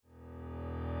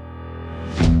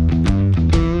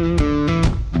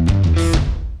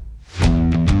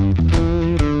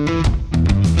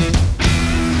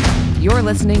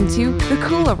listening to The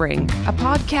Cooler Ring, a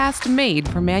podcast made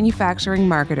for manufacturing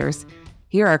marketers.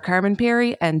 Here are Carmen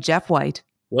Perry and Jeff White.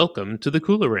 Welcome to The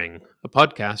Cooler Ring, a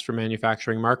podcast for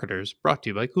manufacturing marketers brought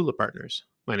to you by Cooler Partners.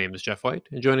 My name is Jeff White,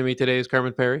 and joining me today is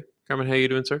Carmen Perry. Carmen, how are you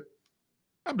doing, sir?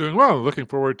 I'm doing well. Looking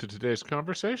forward to today's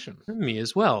conversation. Me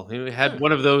as well. We had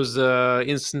one of those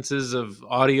instances of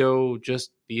audio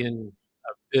just being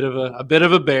a bit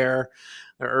of a bear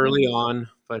early on,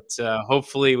 but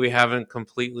hopefully we haven't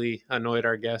completely annoyed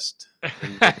our guest.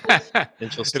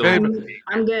 And she'll still.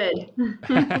 I'm good.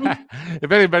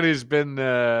 If anybody's been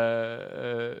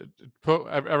ever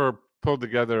pulled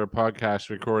together a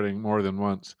podcast recording more than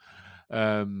once,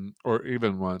 or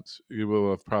even once, you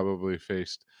will have probably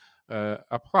faced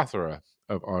a plethora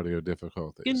of audio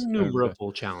difficulties.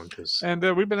 Innumerable challenges. And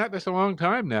we've been at this a long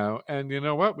time now. And you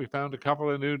know what? We found a couple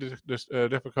of new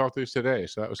difficulties today.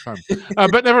 So that was fun.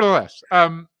 But nevertheless,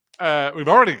 we've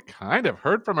already kind of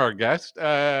heard from our guest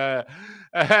in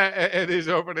his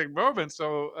opening moments.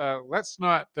 So let's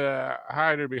not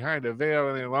hide her behind a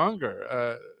veil any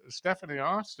longer. Stephanie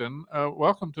Austin,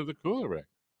 welcome to the Cooler Ring.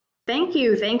 Thank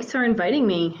you. Thanks for inviting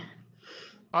me.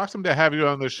 Awesome to have you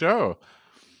on the show.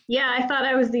 Yeah, I thought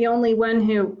I was the only one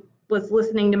who was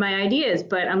listening to my ideas,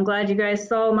 but I'm glad you guys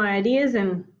saw my ideas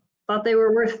and thought they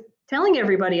were worth telling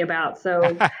everybody about.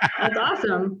 So that's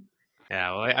awesome.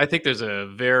 Yeah, well, I think there's a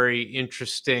very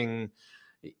interesting,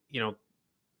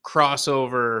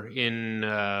 crossover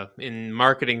in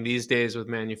marketing these days with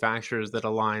manufacturers that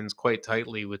aligns quite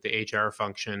tightly with the HR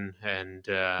function, and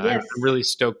Yes. I'm really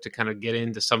stoked to kind of get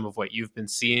into some of what you've been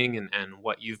seeing and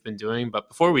what you've been doing. But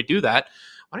before we do that,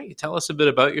 why don't you tell us a bit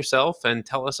about yourself and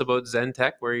tell us about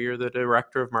Zentech, where you're the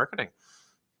director of marketing?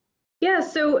 Yeah,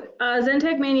 so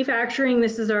Zentech Manufacturing,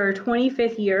 this is our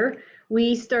 25th year.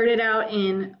 We started out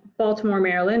in Baltimore,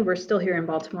 Maryland. We're still here in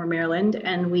Baltimore, Maryland,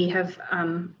 and we have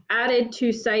added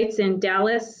 2 sites in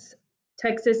Dallas,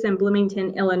 Texas, and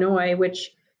Bloomington, Illinois,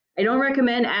 which I don't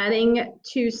recommend adding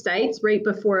 2 sites right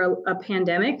before a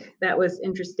pandemic. That was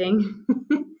interesting.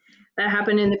 That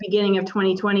happened in the beginning of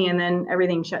 2020, and then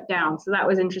everything shut down. So that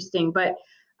was interesting. But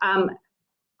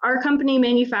our company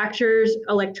manufactures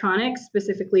electronics,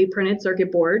 specifically printed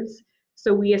circuit boards.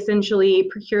 So we essentially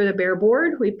procure the bare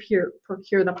board, we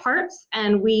procure the parts,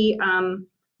 and we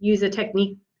use a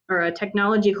technique or a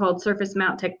technology called surface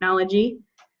mount technology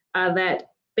that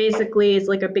basically is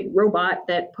like a big robot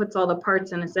that puts all the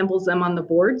parts and assembles them on the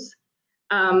boards.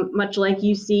 Much like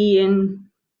you see in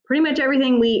pretty much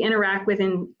everything we interact with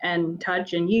and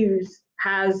touch and use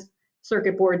has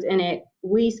circuit boards in it.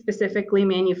 We specifically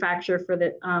manufacture for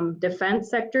the defense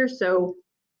sector. So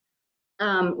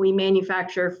we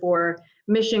manufacture for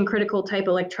mission critical type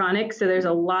electronics. So there's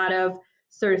a lot of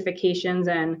certifications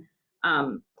and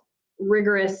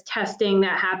rigorous testing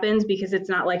that happens, because it's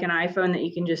not like an iPhone that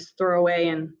you can just throw away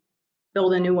and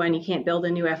build a new one. You can't build a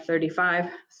new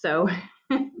F-35. So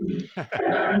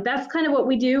that's kind of what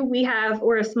we do.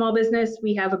 We're a small business.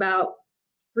 We have about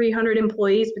 300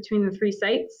 employees between the 3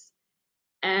 sites.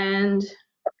 And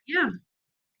yeah,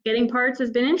 getting parts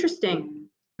has been interesting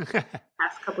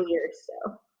past couple years.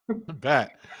 So I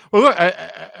bet. Well, look,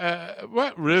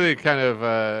 what really kind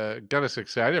of got us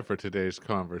excited for today's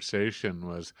conversation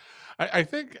was, I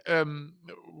think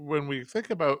when we think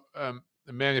about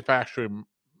manufacturing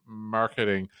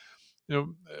marketing,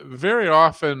 very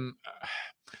often,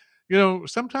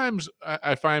 sometimes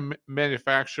I find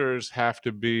manufacturers have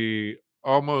to be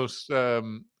almost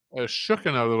shooken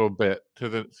a little bit to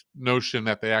the notion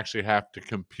that they actually have to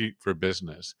compete for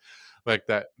business, like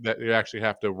that you actually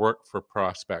have to work for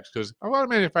prospects, because a lot of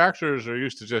manufacturers are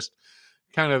used to just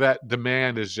kind of that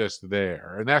demand is just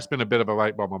there, and that's been a bit of a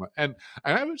light bulb moment. And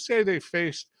I would say they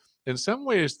faced, in some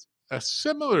ways, a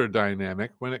similar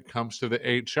dynamic when it comes to the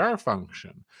HR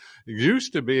function. It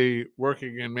used to be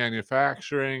working in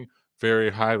manufacturing, very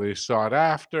highly sought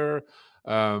after.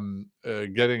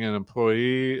 Getting an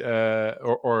employee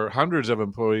or hundreds of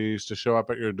employees to show up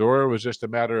at your door was just a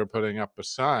matter of putting up a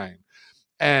sign.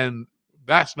 And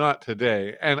that's not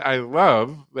today. And I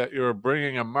love that you're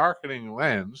bringing a marketing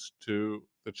lens to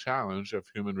the challenge of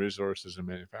human resources in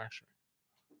manufacturing.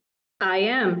 I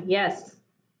am, yes.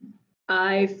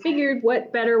 I figured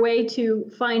what better way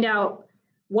to find out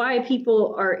why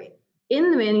people are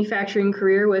in the manufacturing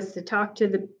career was to talk to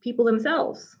the people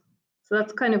themselves. So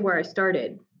that's kind of where I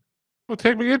started. Well,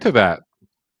 take me into that.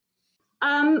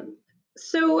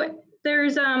 So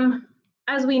there's,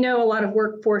 as we know, a lot of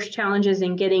workforce challenges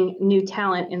in getting new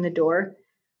talent in the door.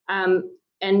 And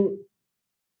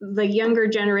the younger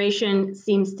generation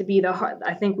seems to be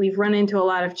I think we've run into a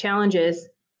lot of challenges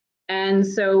And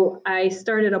so I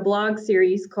started a blog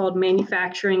series called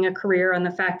Manufacturing a Career on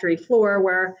the Factory Floor,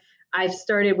 where I've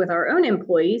started with our own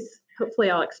employees.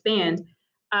 Hopefully, I'll expand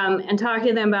and talk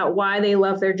to them about why they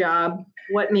love their job,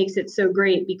 what makes it so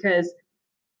great, because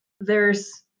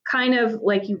there's kind of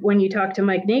like when you talked to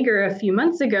Mike Nager a few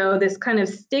months ago, this kind of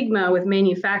stigma with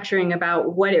manufacturing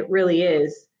about what it really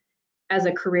is as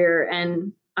a career.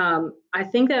 And I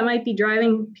think that might be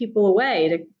driving people away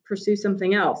to pursue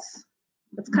something else.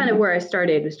 That's kind of where I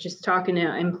started, was just talking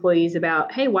to employees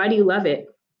about, hey, why do you love it?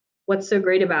 What's so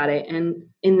great about it? And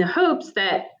in the hopes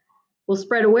that we'll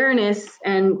spread awareness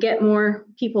and get more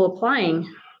people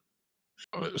applying.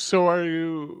 So are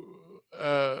you,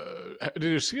 do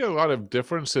you see a lot of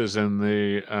differences in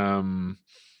the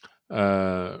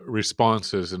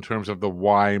responses in terms of the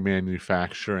why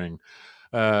manufacturing?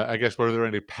 I guess, were there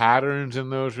any patterns in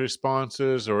those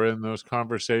responses or in those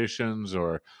conversations,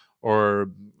 or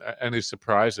any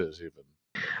surprises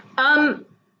even?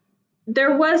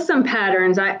 There was some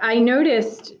patterns. I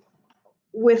noticed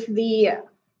with the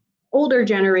older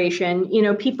generation,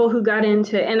 people who got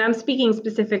into, and I'm speaking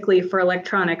specifically for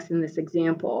electronics in this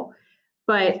example,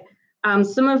 but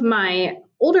some of my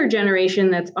older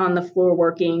generation that's on the floor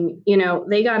working,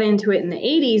 they got into it in the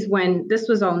 80s when this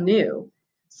was all new.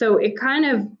 So it kind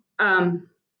of,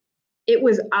 it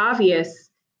was obvious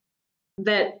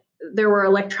that there were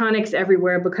electronics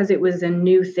everywhere because it was a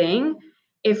new thing.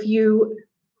 If you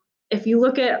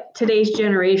look at today's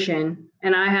generation,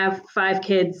 and I have 5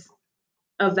 kids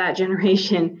of that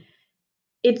generation,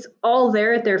 it's all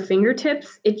there at their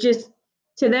fingertips. It just,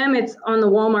 to them, it's on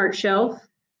the Walmart shelf,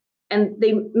 and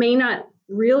they may not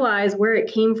realize where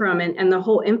it came from, and the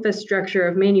whole infrastructure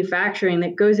of manufacturing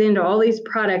that goes into all these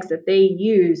products that they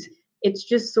use. It's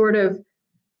just sort of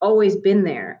always been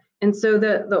there. And so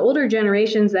the older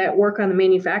generations that work on the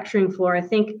manufacturing floor, I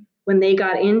think when they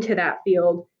got into that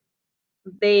field,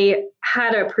 they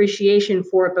had an appreciation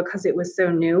for it because it was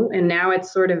so new, and now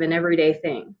it's sort of an everyday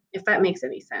thing, if that makes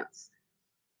any sense.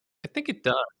 I think it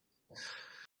does.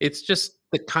 It's just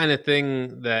the kind of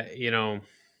thing that,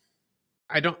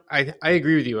 I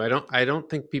agree with you. I don't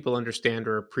think people understand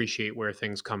or appreciate where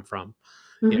things come from,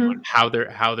 and how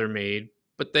they're made,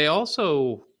 but they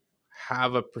also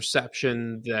have a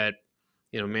perception that,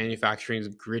 manufacturing is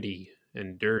gritty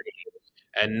and dirty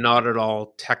and not at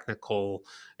all technical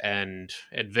and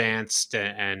advanced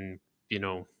and,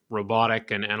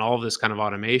 robotic and all this kind of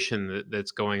automation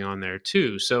that's going on there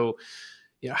too. So,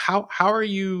 how are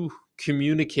you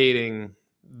communicating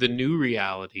the new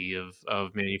reality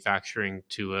of manufacturing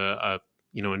to a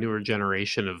newer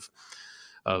generation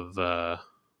of uh,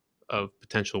 of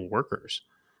potential workers?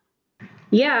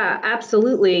 Yeah,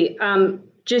 absolutely.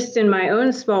 Just in my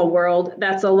own small world,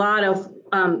 that's a lot of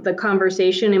the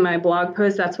conversation in my blog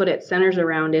post. That's what it centers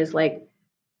around, is like,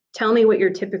 tell me what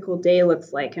your typical day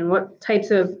looks like and what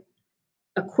types of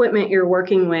equipment you're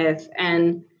working with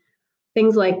and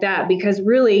things like that. Because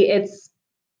really, it's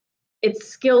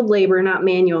skilled labor, not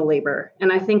manual labor.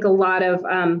 And I think a lot of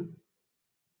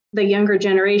the younger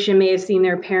generation may have seen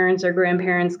their parents or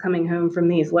grandparents coming home from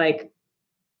these like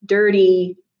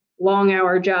dirty, long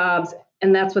hour jobs,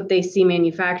 and that's what they see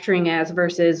manufacturing as,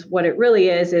 versus what it really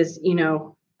is,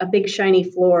 a big shiny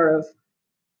floor of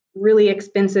really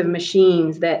expensive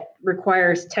machines that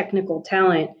requires technical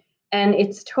talent, and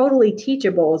it's totally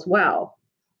teachable as well.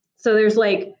 So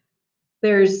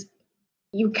there's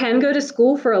you can go to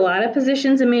school for a lot of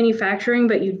positions in manufacturing,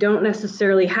 but you don't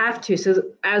necessarily have to. So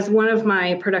as one of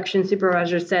my production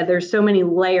supervisors said, there's so many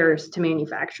layers to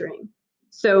manufacturing.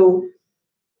 So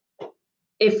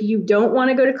if you don't want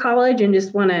to go to college and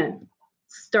just want to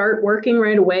start working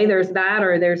right away, there's that,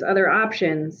 or there's other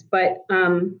options. But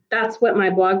that's what my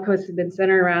blog posts have been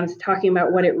centered around, is talking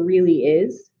about what it really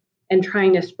is and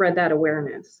trying to spread that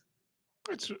awareness.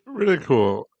 It's really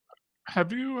cool.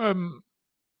 Have you,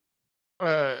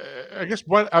 I guess,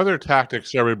 what other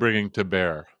tactics are we bringing to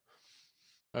bear?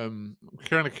 I'm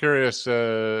kind of curious,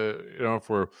 if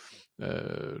we're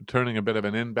turning a bit of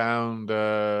an inbound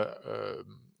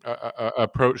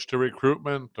approach to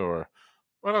recruitment, or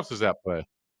what else does that play?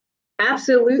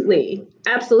 Absolutely.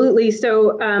 Absolutely.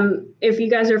 So if you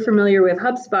guys are familiar with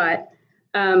HubSpot,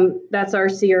 that's our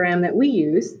CRM that we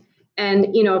use.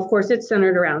 And, of course, it's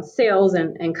centered around sales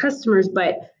and customers,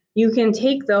 but you can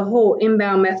take the whole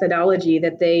inbound methodology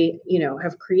that they,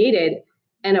 have created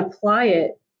and apply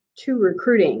it to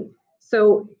recruiting.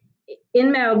 So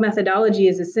inbound methodology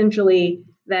is essentially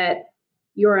that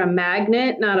you're a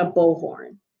magnet, not a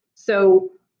bullhorn. So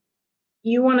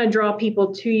you want to draw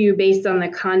people to you based on the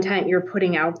content you're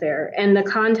putting out there. And the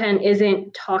content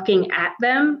isn't talking at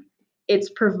them, it's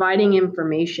providing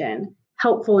information,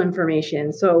 helpful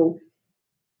information. So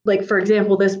like, for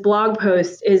example, this blog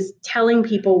post is telling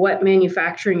people what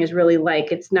manufacturing is really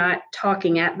like. It's not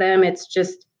talking at them. It's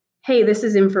just, hey, this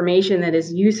is information that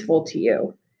is useful to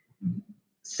you.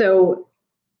 So,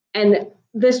 and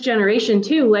this generation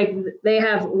too, like they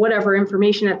have whatever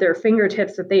information at their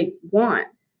fingertips that they want.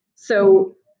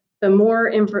 So the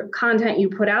more content you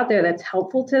put out there that's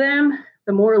helpful to them,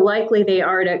 the more likely they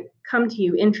are to come to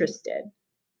you interested.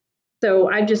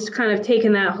 So I've just kind of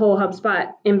taken that whole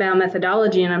HubSpot inbound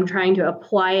methodology and I'm trying to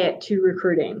apply it to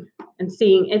recruiting and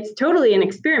seeing, it's totally an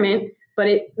experiment, but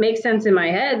it makes sense in my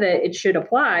head that it should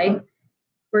apply.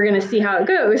 We're going to see how it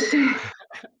goes.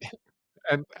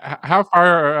 And how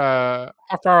far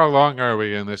along are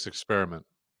we in this experiment?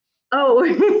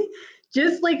 Oh,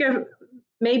 just like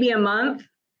maybe a month.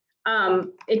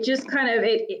 It just kind of,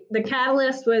 the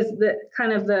catalyst was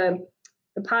the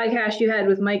podcast you had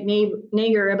with Mike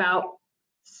Nager about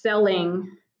selling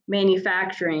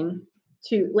manufacturing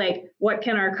to, like, what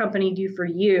can our company do for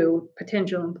you,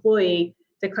 potential employee,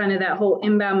 to kind of that whole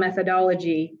inbound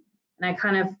methodology. And I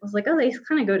kind of was like, oh, they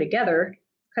kind of go together,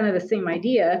 kind of the same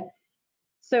idea.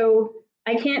 So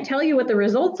I can't tell you what the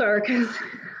results are because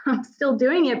I'm still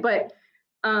doing it, but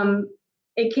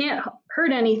it can't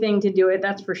hurt anything to do it,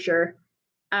 that's for sure.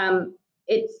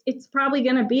 It's probably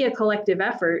going to be a collective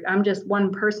effort. I'm just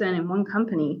one person in one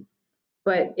company.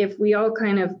 But if we all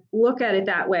kind of look at it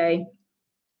that way,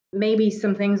 maybe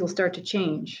some things will start to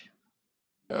change.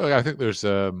 I think there's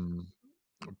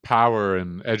power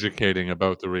in educating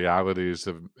about the realities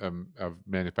of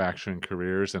manufacturing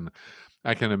careers, and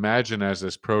I can imagine as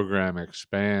this program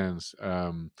expands,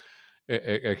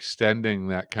 extending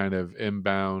that kind of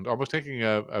inbound, almost taking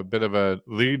a bit of a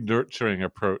lead nurturing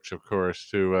approach, of course,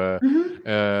 to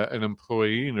an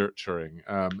employee nurturing.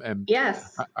 And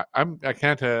Yes. I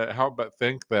can't help but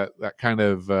think that that kind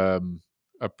of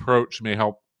approach may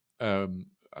help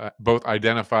both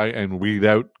identify and weed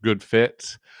out good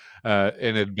fits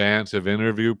in advance of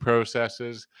interview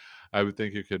processes. I would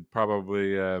think you could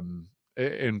probably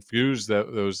infuse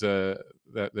the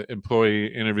employee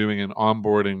interviewing and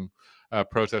onboarding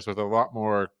process with a lot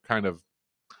more kind of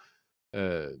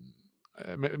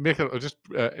make it just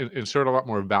insert a lot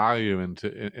more value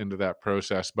into that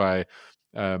process by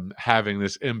having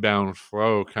this inbound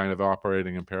flow kind of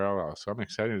operating in parallel. So I'm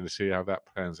excited to see how that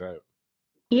plans out.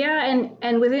 Yeah,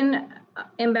 and within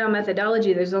inbound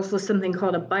methodology, there's also something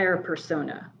called a buyer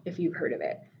persona, if you've heard of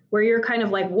it, where you're kind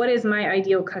of like, what is my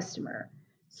ideal customer?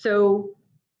 So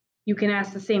you can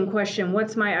ask the same question,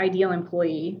 what's my ideal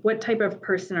employee? What type of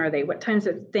person are they? What kinds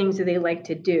of things do they like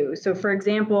to do? So for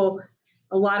example,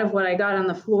 a lot of what I got on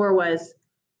the floor was,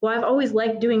 well, I've always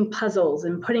liked doing puzzles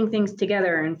and putting things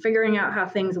together and figuring out how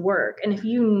things work. And if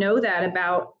you know that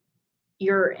about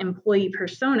your employee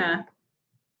persona,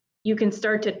 you can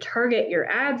start to target your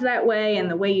ads that way and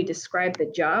the way you describe the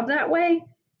job that way.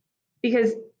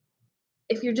 Because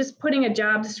if you're just putting a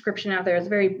job description out there, it's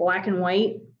very black and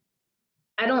white.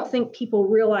 I don't think people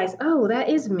realize, oh, that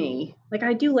is me. Like,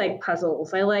 I do like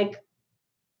puzzles. I like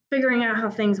figuring out how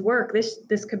things work.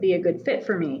 This could be a good fit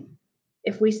for me.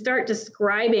 If we start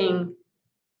describing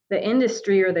the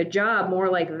industry or the job more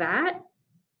like that,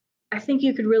 I think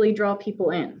you could really draw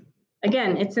people in.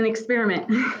 Again, it's an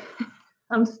experiment.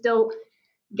 I'm still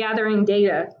gathering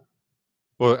data.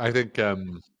 Well, I think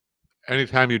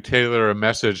anytime you tailor a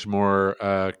message more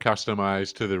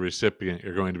customized to the recipient,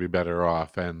 you're going to be better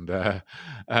off. And I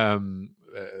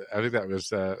think that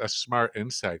was a smart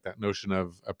insight, that notion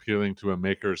of appealing to a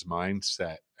maker's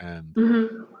mindset. And,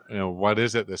 what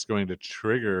is it that's going to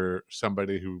trigger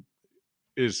somebody who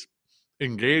is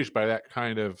engaged by that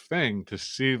kind of thing to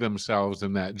see themselves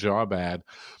in that job ad?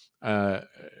 Uh,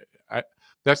 I,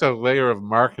 that's a layer of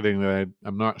marketing that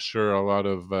I'm not sure a lot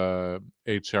of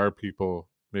HR people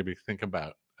maybe think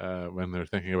about when they're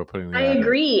thinking about putting the I ad out.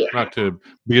 agree. Not to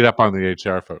beat up on the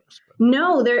HR folks. But.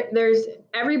 No, there's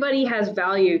everybody has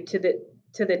value to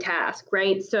the task,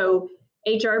 right? So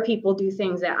HR people do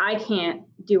things that I can't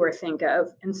do or think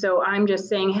of. And so I'm just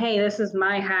saying, hey, this is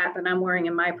my hat that I'm wearing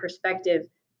in my perspective.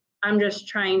 I'm just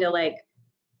trying to like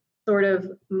sort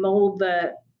of mold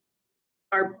the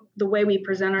way we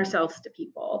present ourselves to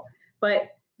people. But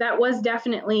that was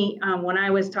definitely when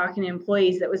I was talking to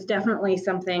employees, that was definitely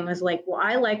something was like, well,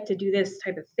 I like to do this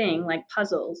type of thing, like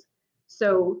puzzles.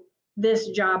 So this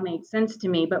job made sense to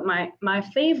me. But my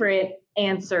favorite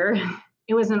answer,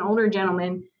 it was an older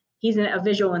gentleman. He's a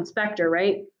visual inspector,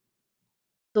 right?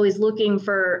 So he's looking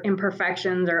for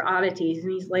imperfections or oddities.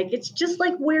 And he's like, it's just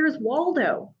like, where's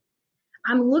Waldo?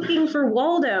 I'm looking for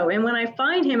Waldo. And when I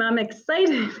find him, I'm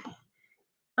excited.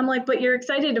 I'm like, but you're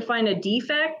excited to find a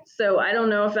defect. So I don't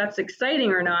know if that's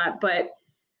exciting or not, but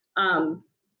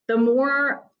the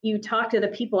more you talk to the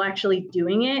people actually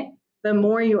doing it, the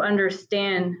more you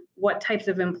understand what types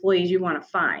of employees you want to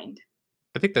find.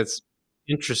 I think that's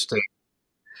interesting.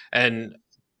 And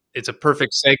it's a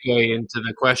perfect segue into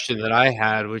the question that I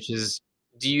had, which is,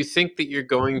 do you think that you're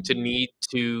going to need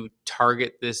to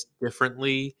target this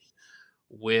differently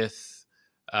with,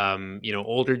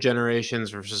 older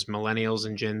generations versus millennials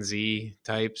and Gen Z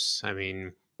types? I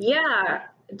mean, Yeah,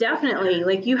 definitely.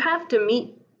 Like you have to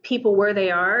meet people where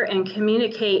they are and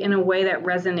communicate in a way that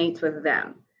resonates with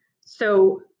them.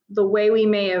 So the way we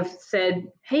may have said,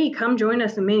 hey, come join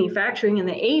us in manufacturing in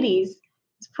the 80s,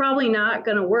 is probably not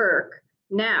going to work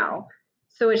now.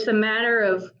 So it's a matter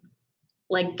of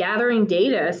like gathering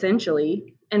data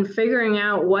essentially and figuring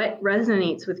out what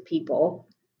resonates with people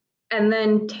and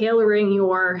then tailoring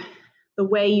the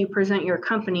way you present your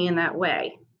company in that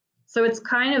way. So it's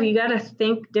kind of, you got to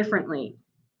think differently.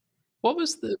 what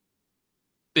was the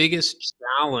biggest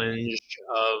challenge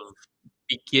of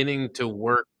beginning to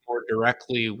work more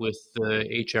directly with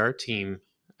the HR team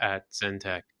at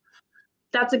Zentech?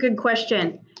 That's a good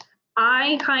question.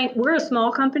 We're a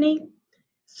small company,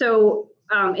 so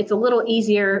it's a little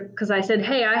easier because I said,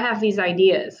 hey, I have these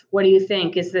ideas. What do you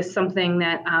think? Is this something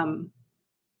that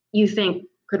you think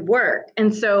could work?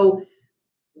 And so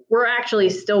we're actually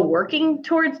still working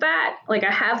towards that. Like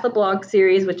I have the blog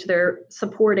series, which they're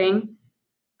supporting.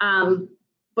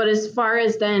 But as far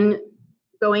as then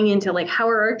going into like, how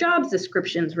are our job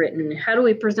descriptions written? How do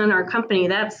we present our company?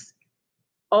 That's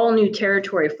all new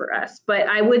territory for us. But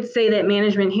I would say that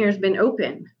management here has been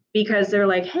open because they're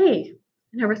like, hey,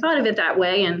 I never thought of it that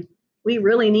way. And we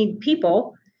really need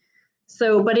people.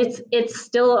 So, but it's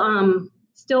still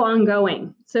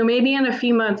ongoing. So maybe in a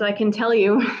few months I can tell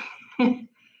you,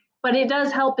 but it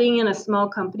does help being in a small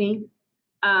company.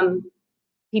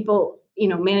 People,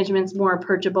 management's more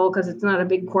approachable because it's not a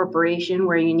big corporation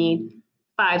where you need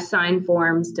 5 sign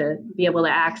forms to be able to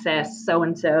access so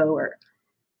and so or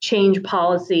change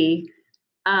policy.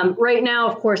 Right now,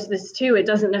 of course, this too, it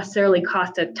doesn't necessarily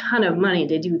cost a ton of money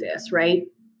to do this, right?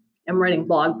 I'm writing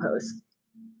blog posts.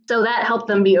 So that helped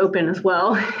them be open as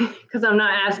well because I'm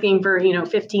not asking for,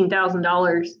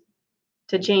 $15,000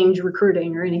 to change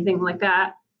recruiting or anything like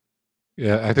that.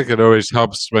 Yeah, I think it always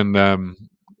helps when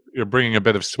you're bringing a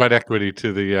bit of sweat equity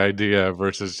to the idea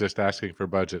versus just asking for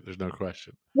budget. There's no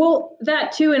question. Well,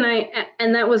 that too,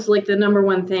 and that was like the number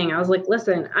one thing. I was like,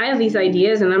 listen, I have these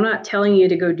ideas, and I'm not telling you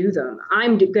to go do them.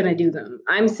 I'm gonna do them.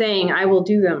 I'm saying I will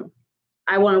do them.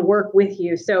 I want to work with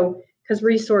you. So, because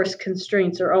resource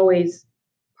constraints are always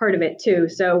part of it too.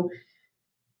 So,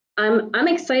 I'm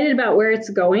excited about where it's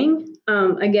going.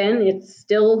 Again, it's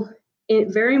still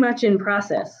very much in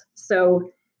process.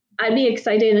 So, I'd be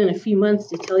excited in a few months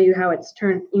to tell you how it's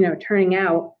turning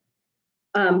out.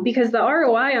 Because the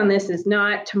ROI on this is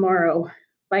not tomorrow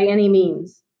by any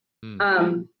means.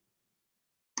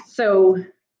 So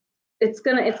it's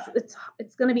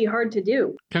gonna be hard to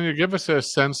do. Can you give us a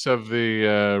sense of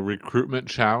the recruitment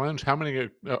challenge? How many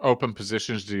open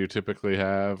positions do you typically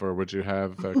have, or would you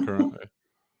have currently?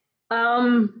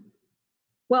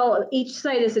 Well, each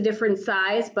site is a different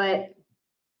size, but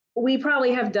we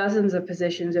probably have dozens of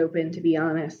positions open, to be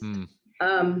honest.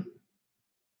 I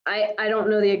don't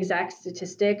know the exact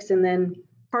statistics, and then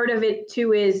part of it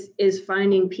too is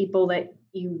finding people that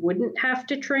you wouldn't have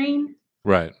to train.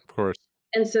 Right, of course.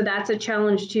 And so that's a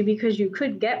challenge too, because you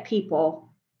could get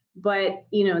people, but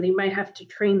they might have to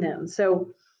train them.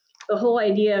 So the whole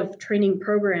idea of training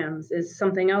programs is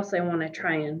something else I want to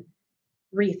try and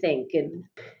rethink. And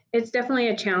it's definitely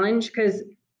a challenge because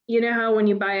you know how when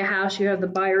you buy a house, you have the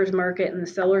buyer's market and the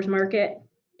seller's market.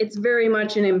 It's very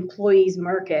much an employee's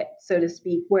market, so to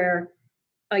speak, where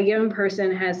a young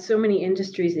person has so many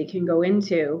industries they can go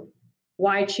into.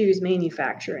 Why choose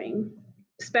manufacturing?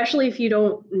 Especially if you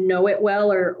don't know it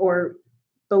well or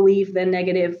believe the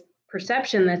negative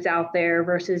perception that's out there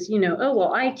versus, oh,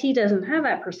 well, IT doesn't have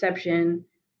that perception.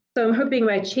 So I'm hoping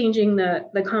by changing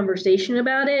the conversation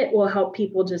about it will help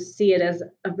people just see it as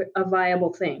a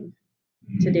viable thing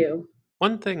to do.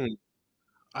 One thing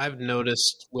I've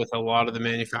noticed with a lot of the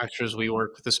manufacturers we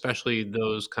work with, especially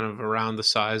those kind of around the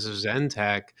size of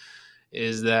Zentech,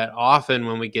 is that often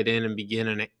when we get in and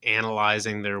begin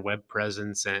analyzing their web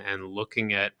presence and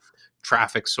looking at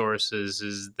traffic sources,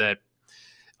 is that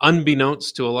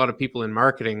unbeknownst to a lot of people in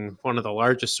marketing, one of the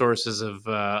largest sources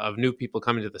of new people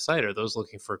coming to the site are those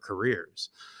looking for careers.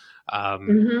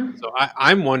 So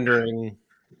I'm wondering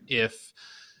if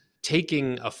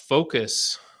taking a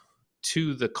focus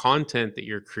to the content that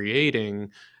you're creating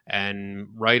and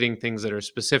writing things that are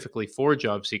specifically for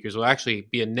job seekers will actually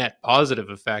be a net positive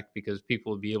effect, because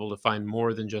people will be able to find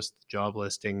more than just the job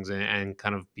listings, and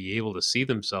kind of be able to see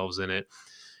themselves in it,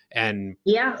 and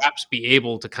Yeah. perhaps be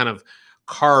able to kind of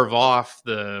carve off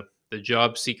the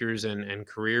job seekers and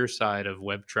career side of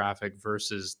web traffic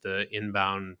versus the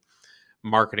inbound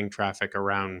marketing traffic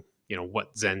around,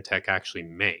 what Zentech actually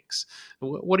makes.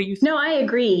 What do you think? No, I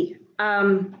agree.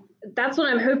 That's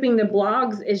what I'm hoping. The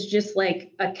blogs is just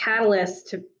like a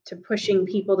catalyst to pushing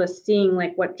people to seeing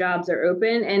like what jobs are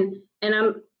open, and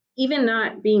I'm even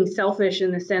not being selfish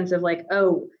in the sense of like,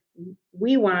 oh,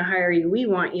 we want to hire you, we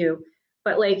want you,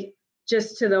 but like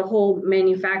just to the whole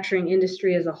manufacturing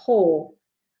industry as a whole.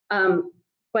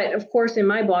 But of course, in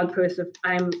my blog posts,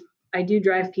 I do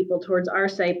drive people towards our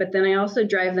site, but then I also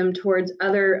drive them towards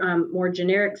other more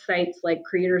generic sites like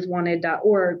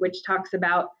creatorswanted.org, which talks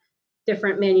about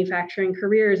different manufacturing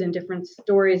careers and different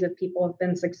stories of people who have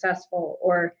been successful.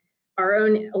 Or our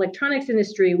own electronics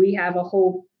industry, we have a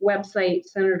whole website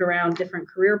centered around different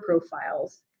career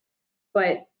profiles.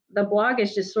 But the blog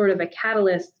is just sort of a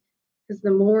catalyst, because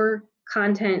the more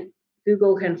content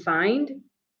Google can find,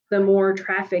 the more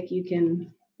traffic you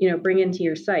can, bring into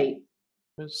your site.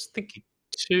 I was thinking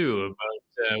too about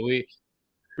we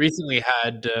recently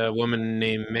had a woman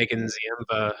named Megan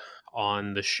Ziemba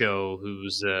on the show,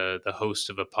 who's the host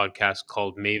of a podcast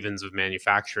called Mavens of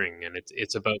Manufacturing, and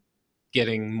it's about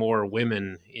getting more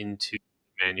women into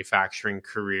manufacturing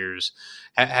careers.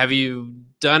 Have you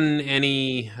done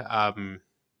any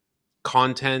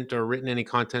content or written any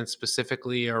content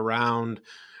specifically around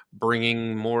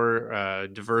bringing more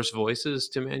diverse voices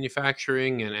to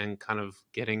manufacturing, and kind of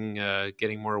getting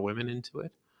more women into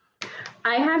it?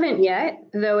 I haven't yet,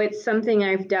 though it's something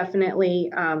I've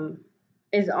definitely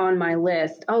is on my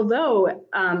list. Although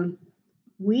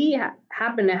we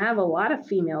happen to have a lot of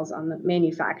females on the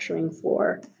manufacturing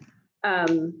floor,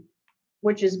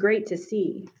 which is great to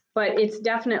see. But it's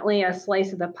definitely a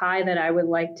slice of the pie that I would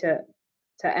like to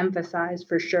emphasize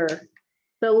for sure.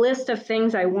 The list of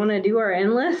things I want to do are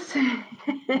endless,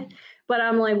 but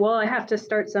I'm like, well, I have to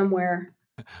start somewhere.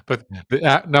 But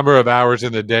the number of hours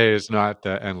in the day is not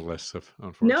endless,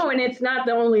 unfortunately. No, and it's not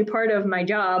the only part of my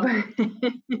job.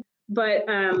 But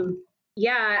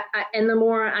yeah, and the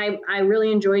more I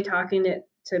really enjoy talking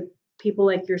to people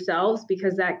like yourselves,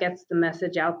 because that gets the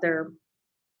message out there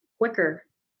quicker.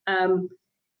 And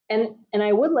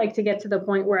I would like to get to the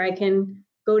point where I can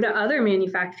go to other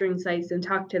manufacturing sites and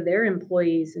talk to their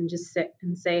employees and just sit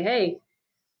and say, hey,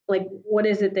 like, what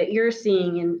is it that you're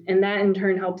seeing? And that in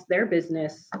turn helps their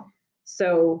business.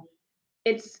 So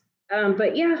it's,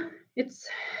 but yeah, it's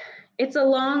a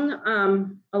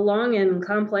long and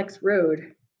complex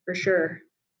road for sure.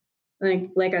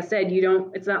 Like I said,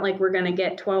 it's not like we're going to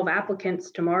get 12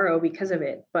 applicants tomorrow because of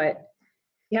it, but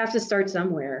you have to start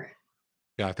somewhere.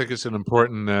 Yeah, I think it's an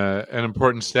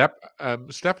important step.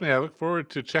 Stephanie, I look forward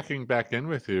to checking back in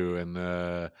with you in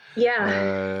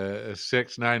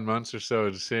 6-9 months or so,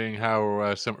 to seeing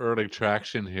how some early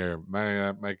traction here.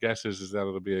 My guess is that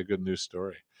it'll be a good news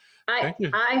story. Thank you.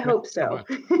 I hope so.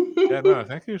 Much. Yeah, no,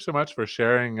 thank you so much for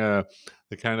sharing the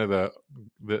kind of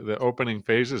the opening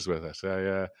phases with us.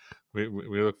 We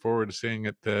look forward to seeing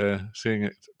it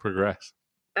progress.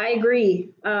 I agree.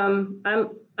 I'm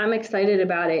excited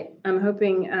about it. I'm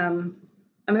hoping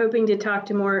to talk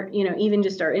to more, even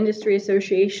just our industry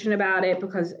association about it,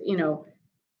 because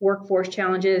workforce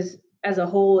challenges as a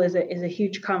whole is a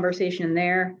huge conversation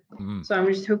there. So I'm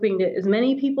just hoping to as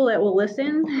many people that will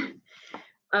listen.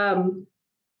 And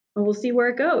we'll see where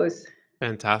it goes.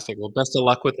 Fantastic. Well, best of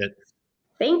luck with it.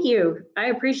 Thank you. I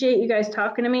appreciate you guys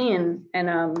talking to me and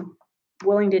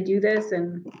willing to do this,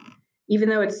 and even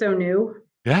though it's so new.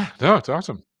 Yeah, no, it's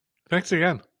awesome. Thanks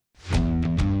again.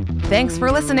 Thanks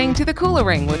for listening to The Cooler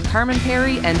Ring with Carmen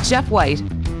Perry and Jeff White.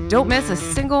 Don't miss a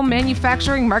single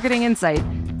manufacturing marketing insight.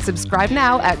 Subscribe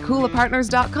now at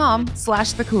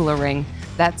KulaPartners.com/The Cooler Ring.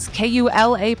 That's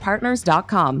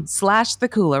KULAPartners.com/The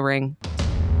Cooler Ring.